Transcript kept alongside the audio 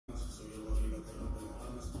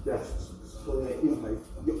Yeah. So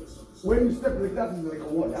when you step like that, it's like a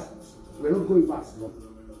wall, yeah? We're not going back, bro.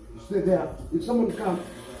 You stay there. If someone comes,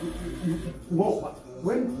 you walk back.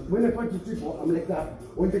 When I fight with people, I'm like that.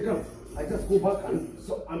 When they come, I just go back and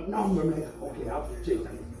so now I'm like, okay, I have to change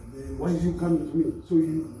that. Why are you coming to me? So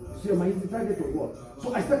you see my easy target or what?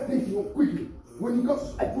 So I start thinking quickly. When you come,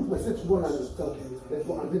 I put my set ball and start, let's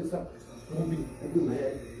go, and then start moving, I do my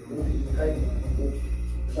head, moving,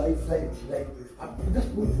 side, like, I just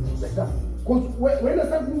move like that. Because when I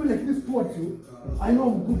start moving like this towards you, I know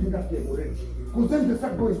I'm good in that game already. Because then they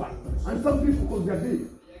start going back. And some people, because they're big,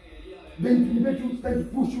 they intimidate you, start to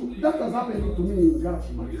push you. That has happened to me in Ghana a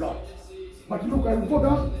lot. But look, I will go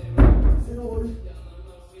down, say no worries.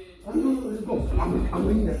 Let's go. I'm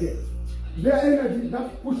winning again. Their energy,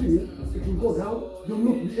 that's pushing me, it will go down, they will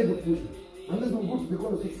not be able to push me. And then they'll go to the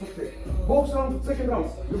corner to success. Box round, second round,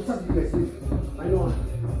 they'll start to like this. I know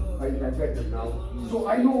I get them now. So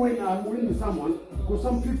I know when I'm winning someone, because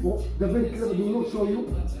some people, they're very clever, they will not show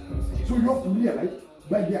you. So you have to realize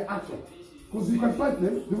by their action. Because you can fight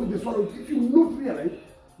them, the way they swallow it. If you not realize,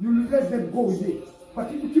 you will let them go with it.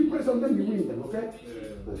 But if you keep pressing on them, you win them, okay?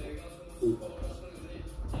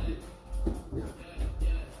 Yeah.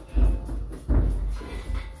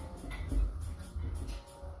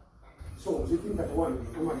 So, you think that one,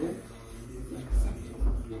 come again?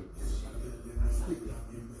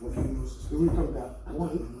 You will come back. I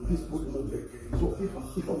want this body movement. So, if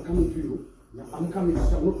I'm coming to you, I'm coming,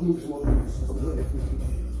 I'm not moving more.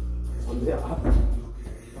 I'm there, up.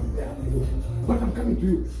 I'm there, but I'm coming to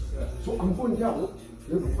you. So, I'm going down,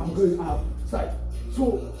 I'm going outside.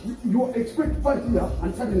 So, you expect fight here,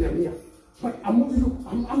 and suddenly I'm here. But I'm moving you,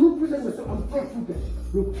 I'm not presenting myself, I'm flat-footed.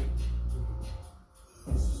 Look.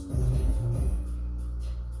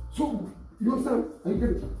 So, you understand?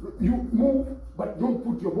 You move, but don't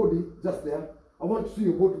put your body just there. I want to see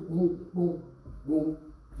your body move, boom, boom,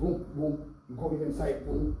 boom, boom. You go even side,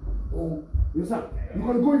 boom, boom. You understand? You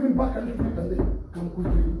can go even back a little bit and then come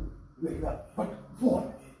quickly like that. But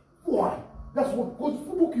forward, forward. That's what, because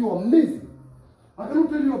footwork, you are amazing. I cannot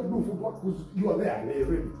tell you how to do footwork because you are there and you're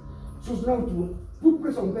ready. So it's now to put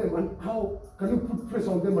pressure on them, and how can you put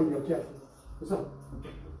pressure on them and you're careful? You understand?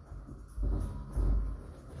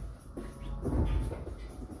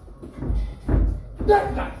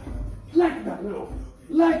 Like that now.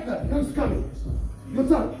 Like that. Now it's coming. You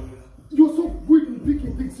understand? You're so good in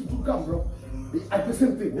picking things to come, bro. At the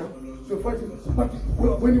same thing, yeah? So you're fighting. But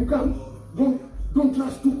when you come, don't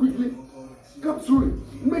rush too quickly. Come slowly.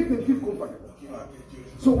 Make them feel comfortable.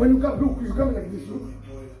 So when you come, look, you come like this, look.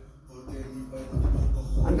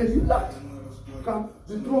 And then you laugh. Come,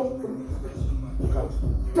 they draw. Come.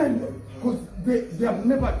 Tell them. Because they have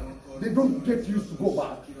never, they don't get used to go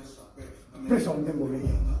back. Pressure on them already.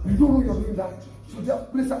 You don't know you're doing that. So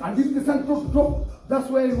just pressure. And if they start to drop, that's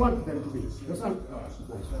where you want them to be. You understand?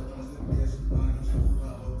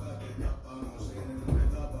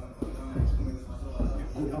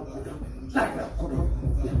 Go down. Like that. Go down.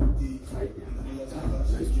 Side.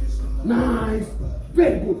 Nice.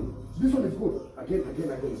 Very good. This one is good. Again.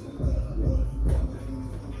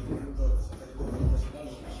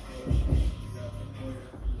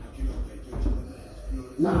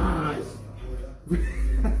 Nice.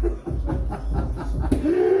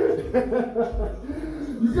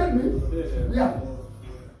 You get me? Yeah.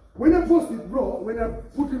 When I post it, bro, when I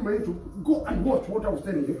put in my YouTube, go and watch what I was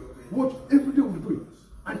telling you. Watch every day we're doing.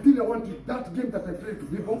 Until I want it, that game that I play to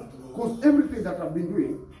people, because everything that I've been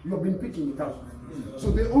doing, you have been picking it up.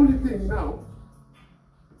 So the only thing now,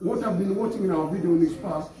 what I've been watching in our video in this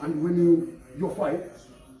past, and when you fight,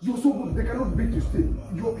 you're so good, they cannot beat you still.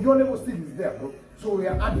 Your level still is there, bro. So we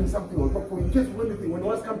are adding something on top for in case of anything. When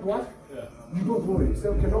ones come to us, you don't worry. Say,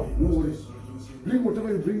 okay, no worries. Bring whatever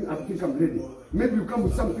you bring, I think I'm ready. Maybe you come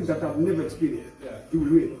with something that I've never experienced. You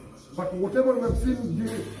will win. But whatever we have seen,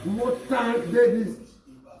 what tank, babies,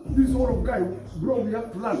 this sort of guy, bro, we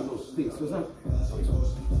have to learn those things. So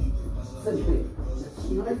same thing. So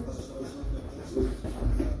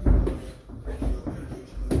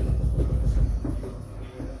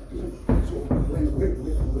when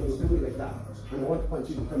you do it like that, and I want to punch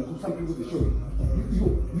you, you can do something with the show.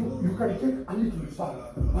 You can take a little bit back,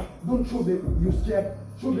 but don't show them you're scared.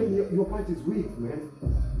 Show them your punch is weak, man.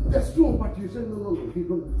 They're strong, but you say no, he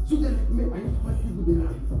don't. So then, man, I need to punch people they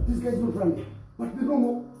run. This guy's not running, but they don't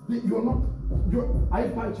know. You're not. I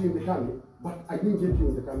punch you in the tummy, but I didn't get you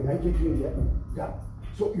in the tummy. I get you in the gut.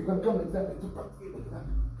 So you can come like that and like that.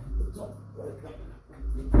 So, like that.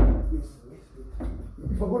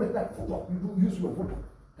 If I go like that, stop. You do use your foot.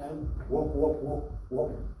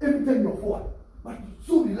 Walk. Every time you're forward. But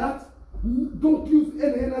so relaxed, don't use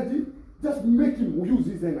any energy, just make him use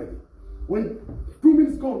his energy. When 2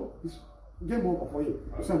 minutes gone, it's game over for him.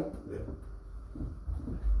 Son.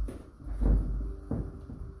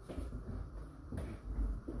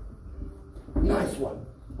 Nice one.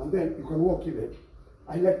 And then you can walk in it.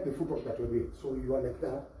 I like the footwork that you're doing. So you are like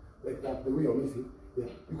that, the way you're missing. Yeah.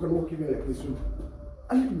 You can walk in like this.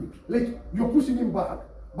 A little bit. Like you're pushing him back,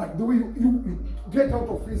 but the way you get out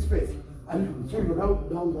of his face. And so you're down,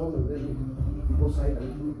 and then you go side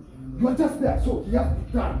and you are just there. So he has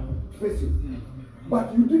to turn, face you.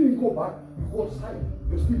 But you didn't go back, you go side.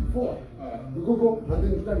 You're still forward. You go, and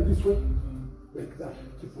then you turn this way. Like that.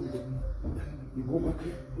 Keep on going. You go back.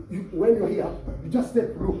 When you're here, you just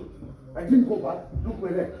step, look. I didn't go back, look my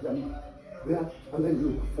leg. There, and then you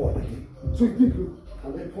look forward again. So you think, look,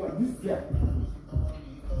 and then forward. This is there.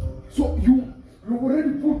 So you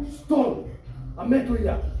already put stone, a metal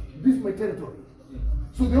here. This is my territory.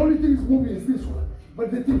 So the only thing is moving is this one.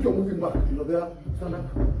 But they think you're moving back. You know, there, stand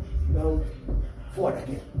up, down, forward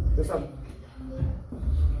again. There's some.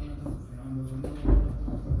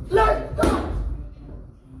 Like that!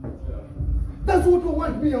 That's what I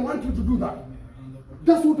want me. I want you to do that.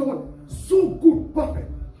 That's what I want. So good,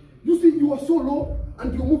 perfect. You see, you are so low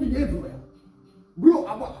and you're moving everywhere. Bro,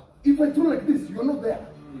 if I throw like this, you're not there.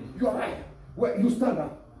 You are right. Where you stand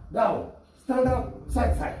up, down,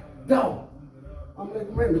 side, down. I'm like,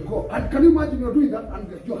 man, go. And can you imagine you're doing that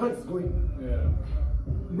and your hands going? Yeah.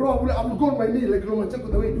 Bro, I will go on my knee like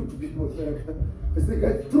Romancheko the way you do to people. I say,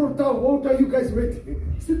 guys, throw towel. What are you guys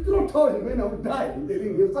waiting? I said, throw towel, man, I will die in the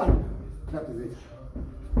ring. Your son. That is it.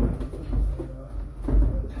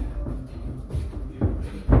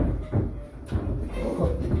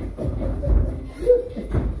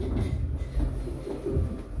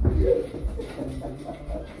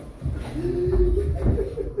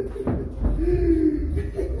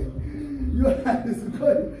 Your hand is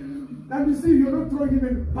good. And you see, you're not throwing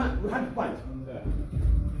even hand punch. Yeah.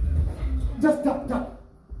 Just tap.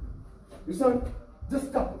 You see,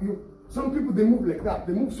 just tap. Some people, they move like that.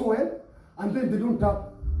 They move so well, and then they don't tap.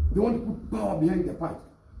 They want to put power behind their punch.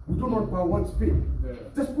 We don't want power, we want speed. Yeah.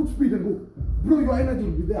 Just put speed and move. Bro, your energy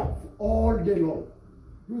will be there all day long.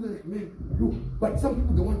 You're like, man, look. But some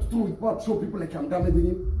people, they want to throw with power, show people like I'm damaging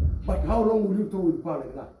him. But how long will you throw with power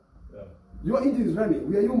like that? Yeah. Your engine is running.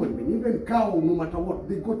 We are human beings. Even cow, no matter what,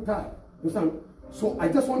 they got tired. Understand? So I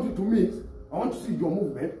just want you to mix. I want to see your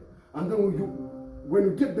movement. And then when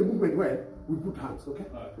you get the movement well, we put hands, okay?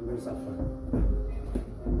 Right. And then start firing.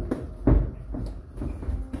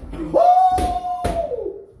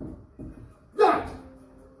 That!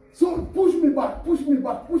 So push me back,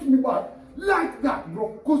 like that,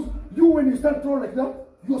 bro. Because you, when you start throwing like that,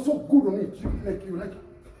 you're so good on it.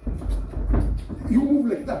 You move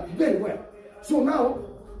like that very well. So now,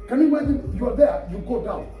 can you imagine you're there, you go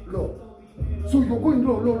down low. So you're going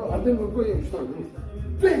low, and then we're going and stand low.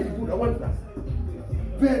 Very good, I want that.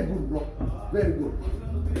 Very good, bro. Very good.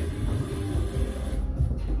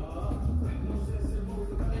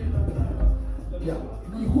 Yeah,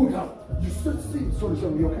 you go down. You still see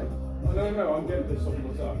solution, you okay? No, I'm getting this off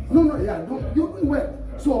myself. No, yeah, you're doing well.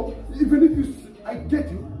 So even if I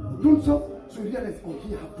get you, don't stop. So you realize, oh,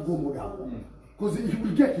 he have to go more down. Because he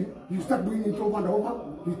will get you, you start doing it over and over,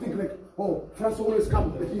 you think like, oh, France always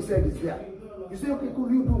comes, but he said it's there. You say, okay, cool,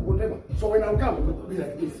 you do whatever. So when I come, it will be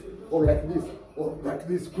like this, or like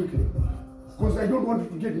this quickly. Because I don't want you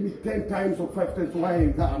to get me 10 times or 5 times,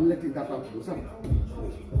 why I'm letting that happen.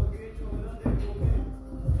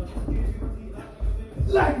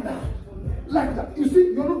 Like that. You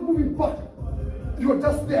see, you're not moving back. You're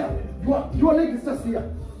just there. Your leg is just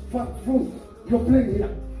here. From you're playing here.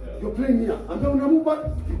 You're playing here. And then when I move back,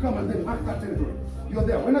 you come and then mark that territory. You're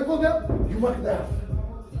there. When I go there, you mark there.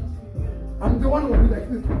 And the one will be like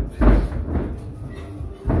this.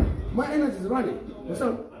 My energy is running.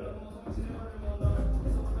 Listen.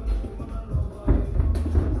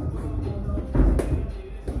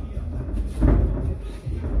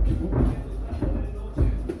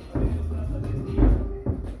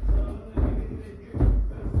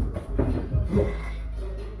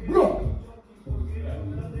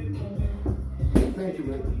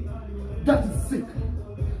 That is sick.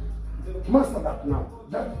 Master that now.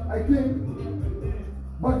 That I think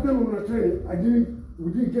back then when we were training,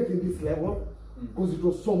 we didn't get in this level because it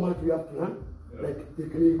was so much we have to learn. Like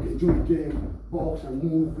technique, enjoy the game, box and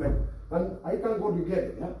move, and I thank God you get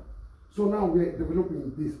it, yeah? So now we're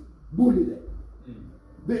developing this. Bully them.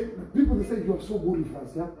 The people they say you are so bully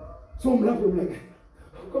France, yeah? So I'm laughing like,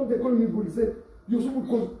 how come they call me bully? They say, you're so good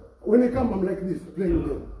because when I come I'm like this, playing with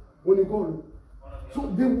them. When you go, so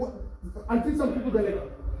they until some people they're like,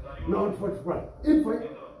 Now it's for front. If I,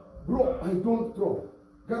 bro, I don't throw.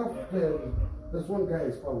 Get off there's one guy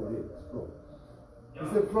is found with it, bro. He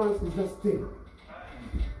said France is just thing.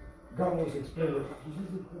 God was explaining. You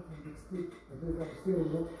use it from the stick, and then that still,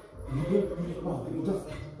 bro. You don't use power. You just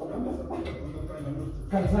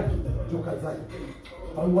Kazaki, Joe Kazaki.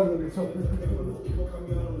 I'm one of the something.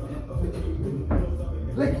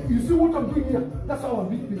 Like, you see what I'm doing here? That's how I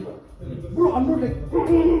beat people. Bro, I'm not like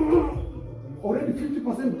already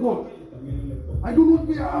 50% gone. I do not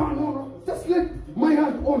be no. Just let my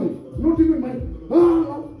hand only. Not even my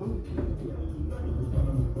no.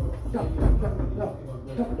 Tap, tap, tap, tap,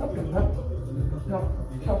 tap, tap,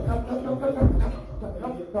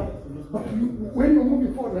 tap, tap. But you, when you're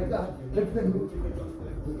moving forward like that, let them move.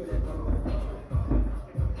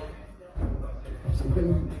 So then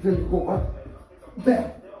you go back. There.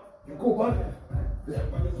 You go back. There.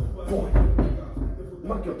 Forward.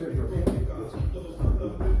 Mark your territory.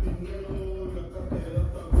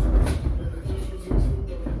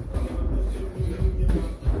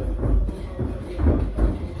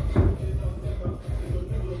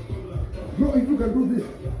 No, if you can do this,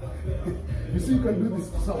 you see, you can do this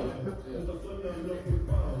sound.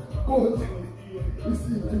 Because it's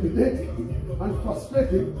intimidating and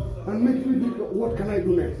frustrating and makes me think, what can I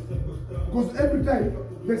do next? Because every time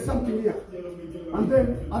there's something here, and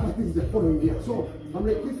then other things are following here. So I'm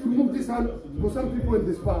like, if you move this hand, for some people in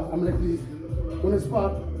this bar, I'm like this. When I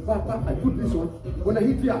spar, I put this one. When I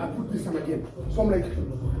hit here, I put this one again. So I'm like,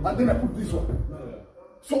 and then I put this one.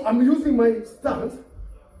 So I'm using my stance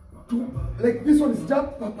to, like, this one is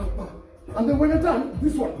jab, and then when I turn,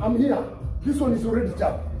 this one, I'm here, this one is already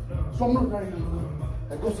jab. So I'm not trying,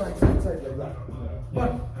 I go side like that.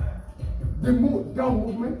 But the down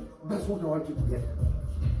movement, that's what I want you to get.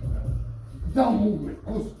 Down movement,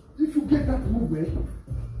 because if you get that movement,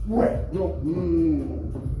 well, no,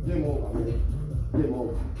 game over, man. Game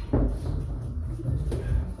over.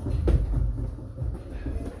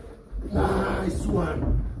 Nice one.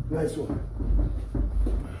 Nice one.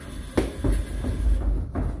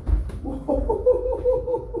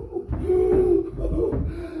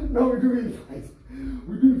 Now we're doing fight.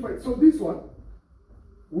 We're doing fight. So this one,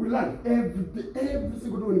 we learn every day, every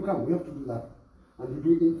single day when you come, we have to do that. And we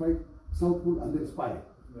do in fight, south pull, and then sparring.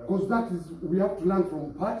 Because that is, we have to learn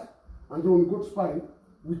from part, and then when we go to sparring,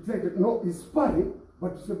 we take it, no, it's sparring,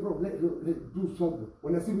 but you say, bro, let's do something.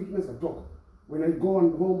 When I see weakness, I talk. When I go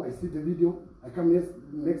on home, I see the video, I come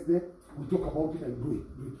next day, we talk about it and do it,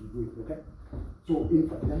 okay? So, in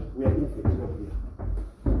fact, yeah, we are in fact now here.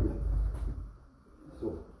 Yeah. So,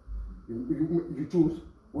 you choose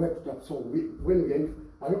where to tap. So, when we end,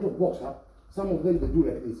 a lot of boxers, some of them, they do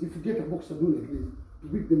like this. If you get a boxer do like this, to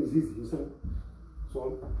beat them is easy, you see?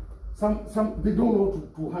 So, some they don't know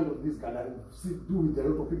to handle this guy and do with a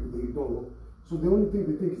lot of people they don't know. So the only thing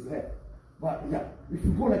they think is head. But yeah, if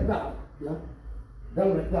you go like that, yeah,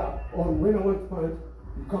 down like that, or when I want to punch,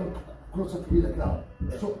 you come closer to me like that.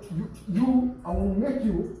 So I will make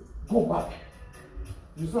you go back.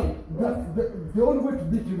 You see, the only way to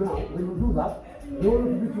beat you now, when you do that, the only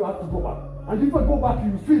way to beat you, have to go back. And if I go back,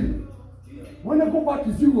 you feel it. When I go back,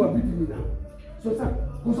 it's you who are beating me now. So sir,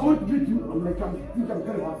 because I want to beat you, I'm like, I think I'm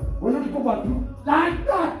kind of hard. When I go back, you like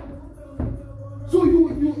that. So you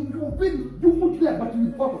feel, you put there, but you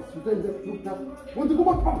with purpose. You tell them, look now. When you go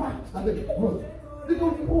back, papa, and then close. They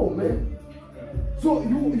don't, oh man. So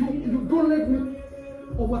you don't let me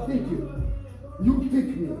overthink you. You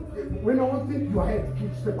think me. When I want to think, you are ahead, you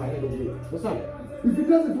step ahead of me. Understand? If it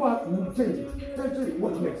doesn't work, you change it. Tell me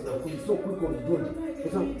what next now, because it's so quick on doing it.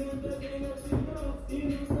 Understand?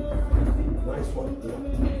 Nice one. Yeah.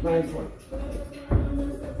 Nice one.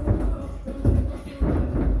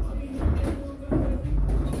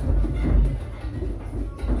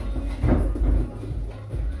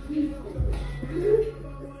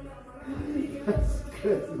 That's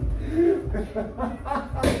crazy.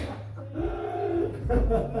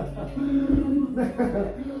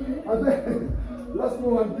 And then, let's know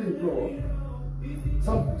one thing, bro.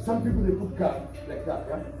 Some people, they put guard like that,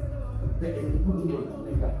 yeah? They put them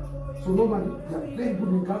like that. So normally, they are very good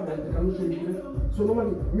in guard and they cannot show you good. So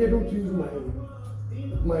normally, me, I don't use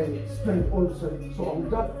my strength also. So I will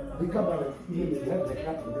tap the cover like in the head like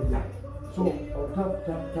that and then yeah. So I'll tap,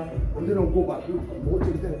 and then I'll go back. I'm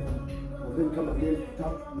watching them. And then come again,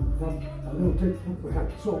 tap, and then I'll take put my hand.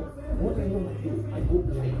 So what I normally do, I go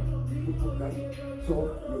behind, put that. So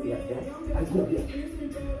yeah, I go here.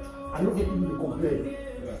 I know what people complain.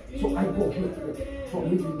 So I go here. So I'm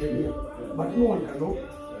making them here. But no one can know.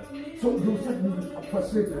 So you start me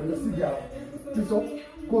frustrated and you see their piece up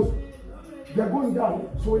because they're going down.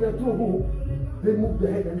 So when I throw go, they move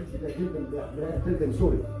their head and they give them their tell them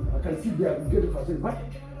sorry. I can see they are getting frustrated, but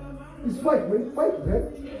it's fight, man, fight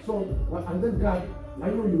there. So, and then God, I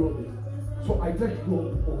know you know this. So I try to go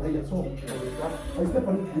over here. So I step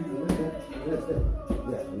on it, and step.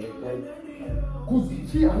 Yeah, because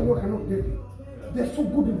here I know I cannot get it. They're so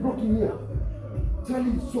good in blocking here.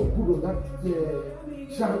 Charlie is so good on that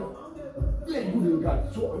shank. They're good in God.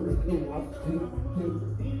 So I'm like, no, I have to think.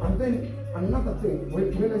 And then another thing, when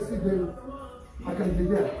I see them, I can be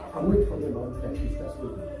there. I wait for them. I'm like, this, that's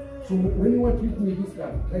good. So when you want to hit me this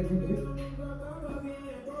guy, try to hit me.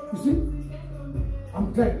 You see?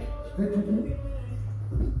 I'm trying. Try to hit me.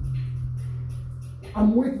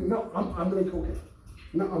 I'm waiting. Now I'm like, okay.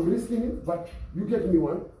 Now I'm risking it, but you get me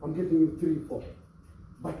one, I'm getting you 3, 4.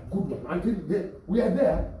 But good one. Until we are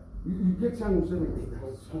there, you get channel 7,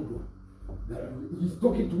 that's good one. He's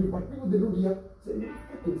talking to me, but people they don't hear. Say,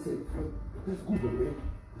 I can say, that's good one, man. I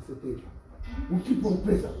said, thank you. We keep on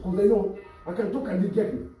pressure, because I know I can talk and he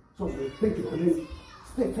get me. So I say, thank you, and then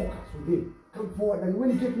stay focused with him. Come forward, and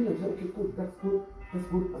when he gets me, I say, okay, good, that's good,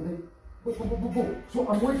 and then go. So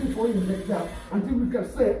I'm waiting for him like that until we can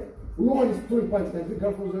say, no one is throwing punches. I think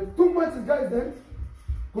God was 2 punches, guys, then.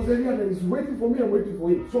 Because the other is waiting for me and waiting for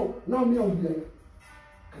him. So now me, I'll be like,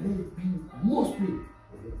 can I be more speed?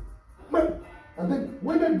 And then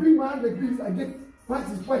when I bring my hand like this, I get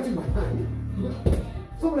punches fighting my hand.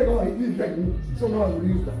 So I'm like, oh, he did like me. So now I will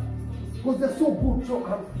use that. Because they're so good. So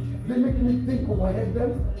they make me think overhead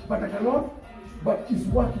them, but I cannot. But it's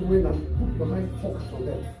working when I put my mind focus on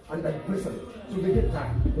them and I press them. So they get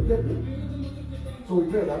tired. They get me. So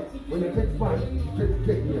we tell that when I take fun,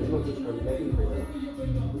 get me and not just come back in.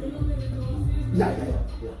 Yeah.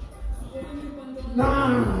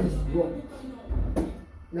 Nice one.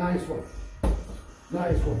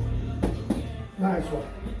 Nice one.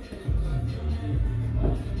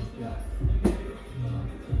 Yeah.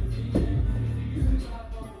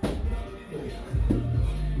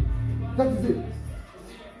 That is it.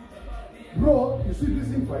 Bro, you see this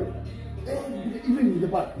in fight, even in the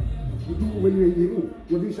back. You do when you're in the room,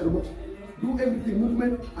 you're doing shadow boxing. Do everything,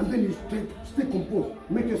 movement, and then you stay composed.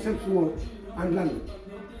 Make yourself small and land.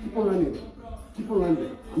 Keep on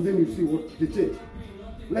landing. And then you see what they change.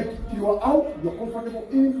 Like you are out, you're comfortable,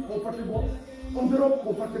 in, comfortable, on the rope,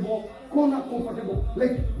 comfortable, corner, comfortable.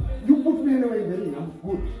 Like you put me anywhere in the ring, I'm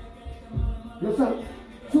good. You understand?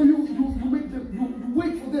 So you make them, you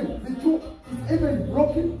wait for them. They throw, either you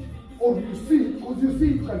block it or you see it, because you see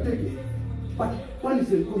it, you can take it. But punish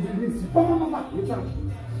it because you didn't see. You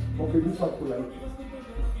understand? Okay, this one to like.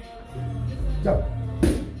 Jump.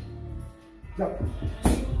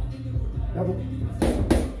 Double.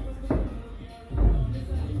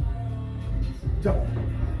 Jump.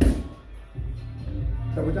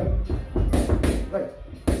 Right.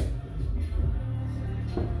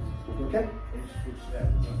 Okay?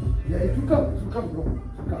 Yeah, it will come, bro. It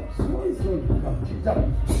will come. Slowly, it will come.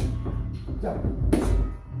 Jump.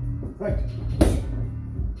 Right.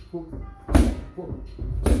 Forward.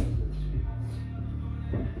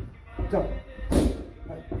 Jump.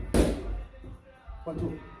 Right. 1,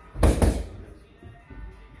 2.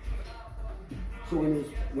 So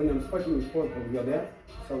when I'm fighting with sport, you are there,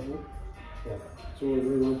 Southwood. Yeah. So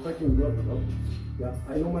when I'm fighting with yeah,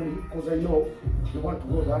 I normally, because I know you want to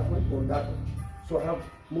go that way or that way. So I have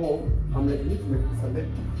more, I'm like this, and then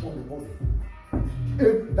on the body.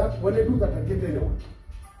 When I do that, I get anyone.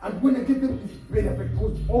 And when I get them, it's very effective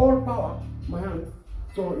because all power, my hand.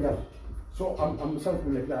 So yeah. So I'm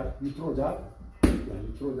something like that. You throw that, yeah,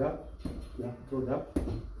 you throw that, yeah, throw that.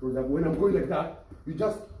 When I'm going like that, you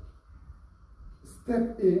just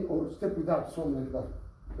step in or step without, something like that.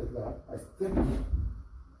 I step in.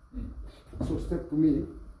 So step to me.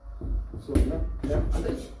 So yeah, and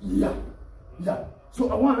then yeah. So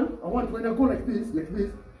I want when I go like this,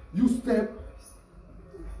 you step.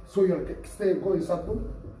 So you're going circle.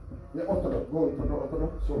 Yeah, auto.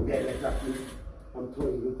 So yeah, like that. I'm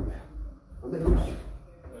throwing it. And then look.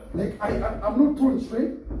 Like I'm not throwing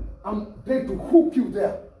straight. I'm trying to hook you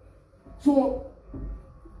there. So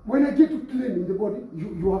when I get to clean in the body,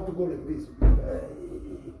 you have to go like this.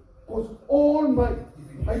 Because all my,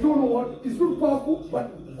 I don't know what, it's not powerful,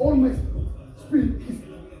 but all my speed is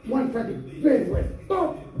one-sided very well.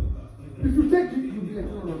 But if you take it, you'll be like,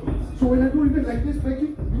 no. So when I do even like this, take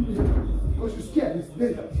it, you'll be like, because you're scared, it's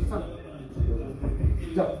dangerous.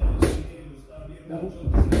 Jump. Double.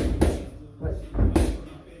 Right.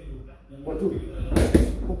 1, 2.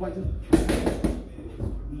 4 punches.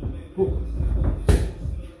 Hook.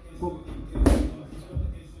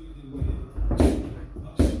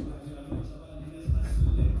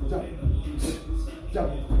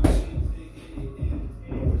 Jump.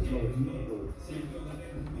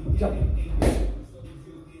 Jump.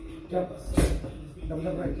 Jump.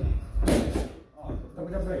 Double right.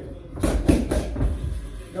 Double right.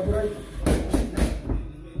 Double right.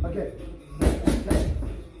 Okay.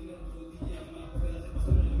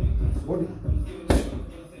 Body.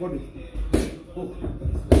 Body. Hook.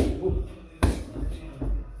 Hook.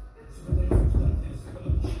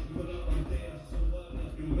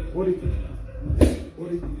 Body.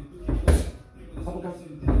 Body. Mapacha.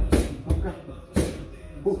 Mapacha.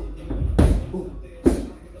 Hook. Hook.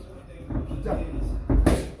 Jump.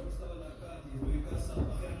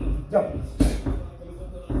 Jump.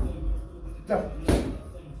 Jump.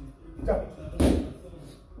 Jump.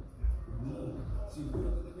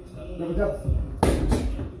 Double jump.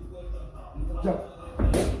 Jump.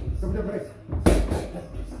 Double jump break.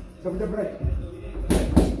 Double jump break.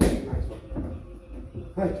 Nice one.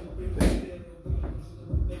 Right.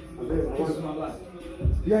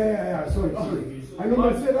 Yeah. Sorry. I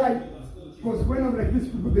normally say right because when I'm like this,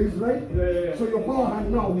 people there is right. Yeah. So your power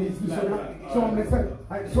hand now is this one. So I'm like,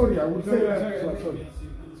 sorry, I would say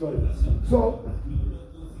sorry. So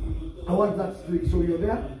I want that trick. So you're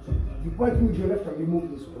there. You point with your left and you move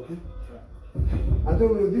this way, okay? And then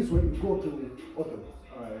with this way, you go to auto.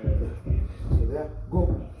 So there, go.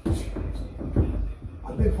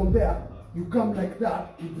 And then from there, you come like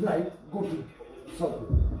that, you drive, go to south.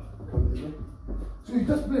 Come this way. So you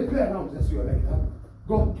just play around, just you're like that.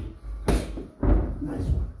 Go. Nice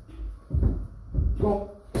one. Go.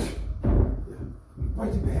 Yeah.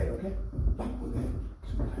 Point in the head, okay? Back on the head.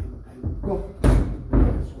 So, go.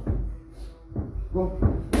 Nice one. Go.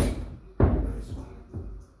 Nice one.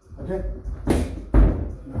 Okay?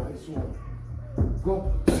 Nice one. Go.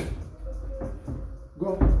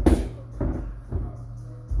 Go.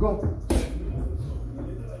 Go.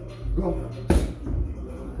 Go.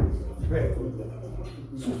 Very good.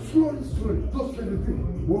 So slowly, just let it be.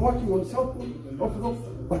 We're working on southpaw, off,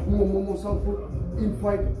 but more southpaw, in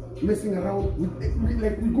fight, messing around with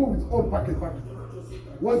like we go with all package. But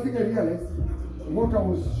one thing I realized, what I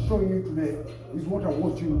was showing you today is what I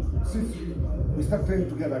watch you since we start training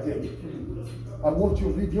together again. I watch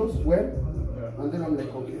your videos and then I'm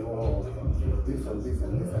like, okay, this and this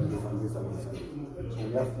and this and this and this and this. So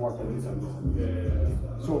we have to work on this and this and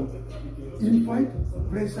this. So in fight,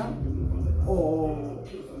 pressure or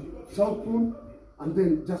southpaw, and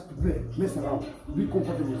then just to play, mess around, be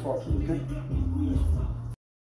comfortable for okay?